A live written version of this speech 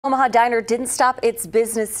Omaha diner didn't stop its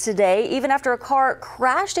business today, even after a car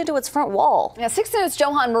crashed into its front wall. Yeah, 6 News'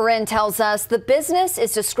 Johan Marin tells us the business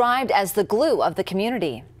is described as the glue of the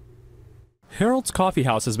community. Harold's Coffee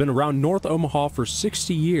House has been around North Omaha for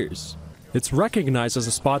 60 years. It's recognized as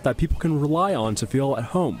a spot that people can rely on to feel at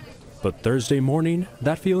home. But Thursday morning,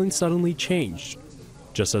 that feeling suddenly changed,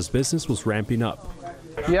 just as business was ramping up.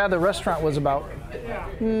 Yeah, the restaurant was about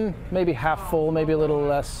maybe half full, maybe a little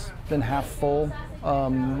less than half full.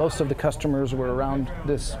 Most of the customers were around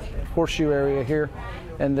this horseshoe area here,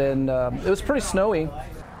 and then it was pretty snowy.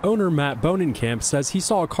 Owner Matt Bonenkamp says he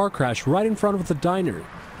saw a car crash right in front of the diner.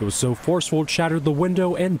 It was so forceful it shattered the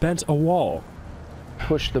window and bent a wall.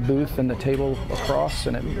 Pushed the booth and the table across,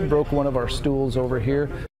 and it broke one of our stools over here.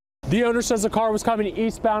 The owner says the car was coming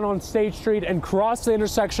eastbound on State Street and crossed the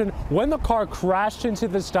intersection when the car crashed into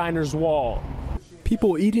this diner's wall.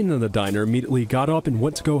 People eating in the diner immediately got up and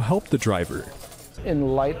went to go help the driver.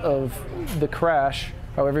 In light of the crash,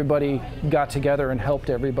 how everybody got together and helped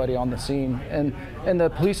everybody on the scene, and the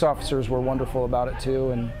police officers were wonderful about it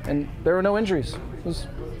too, and there were no injuries. It was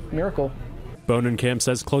a miracle. Bonenkamp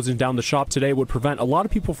says closing down the shop today would prevent a lot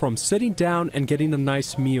of people from sitting down and getting a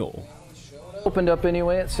nice meal. Opened up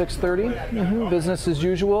anyway at 6:30. Business as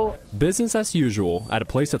usual. Business as usual at a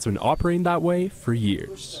place that's been operating that way for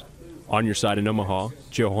years. On your side in Omaha,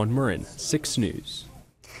 Johan Marin, 6 News.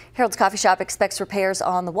 Harold's Coffee Shop expects repairs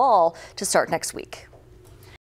on the wall to start next week.